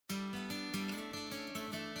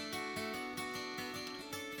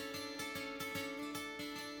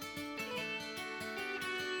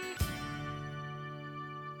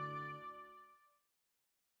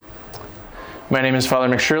My name is Father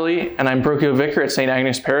McShurley, and I'm parochial vicar at St.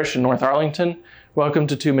 Agnes Parish in North Arlington. Welcome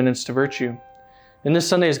to 2 Minutes to Virtue. In this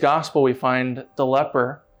Sunday's Gospel, we find the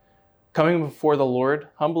leper coming before the Lord,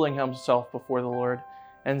 humbling himself before the Lord,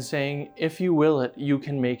 and saying, "If you will it, you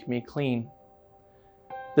can make me clean."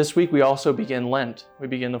 This week, we also begin Lent. We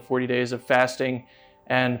begin the 40 days of fasting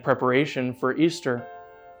and preparation for Easter.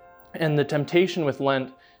 And the temptation with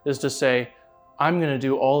Lent is to say, I'm going to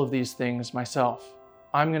do all of these things myself.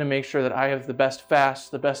 I'm going to make sure that I have the best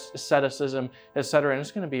fast, the best asceticism, etc. And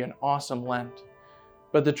it's going to be an awesome Lent.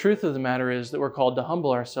 But the truth of the matter is that we're called to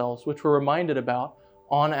humble ourselves, which we're reminded about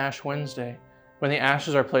on Ash Wednesday, when the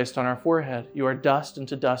ashes are placed on our forehead. You are dust, and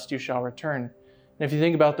to dust you shall return. And if you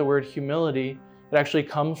think about the word humility, it actually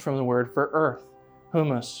comes from the word for earth,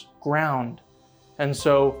 humus, ground. And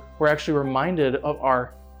so we're actually reminded of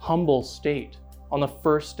our humble state on the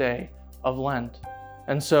first day of Lent.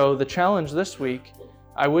 And so the challenge this week,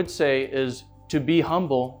 I would say, is to be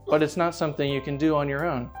humble, but it's not something you can do on your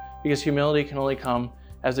own, because humility can only come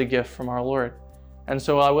as a gift from our Lord. And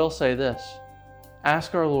so I will say this: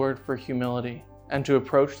 ask our Lord for humility and to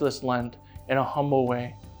approach this Lent in a humble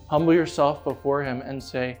way. Humble yourself before Him and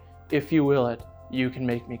say, "If you will it, you can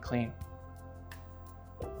make me clean."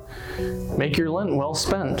 Make your Lent well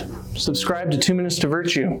spent. Subscribe to 2 Minutes to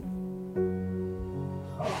Virtue.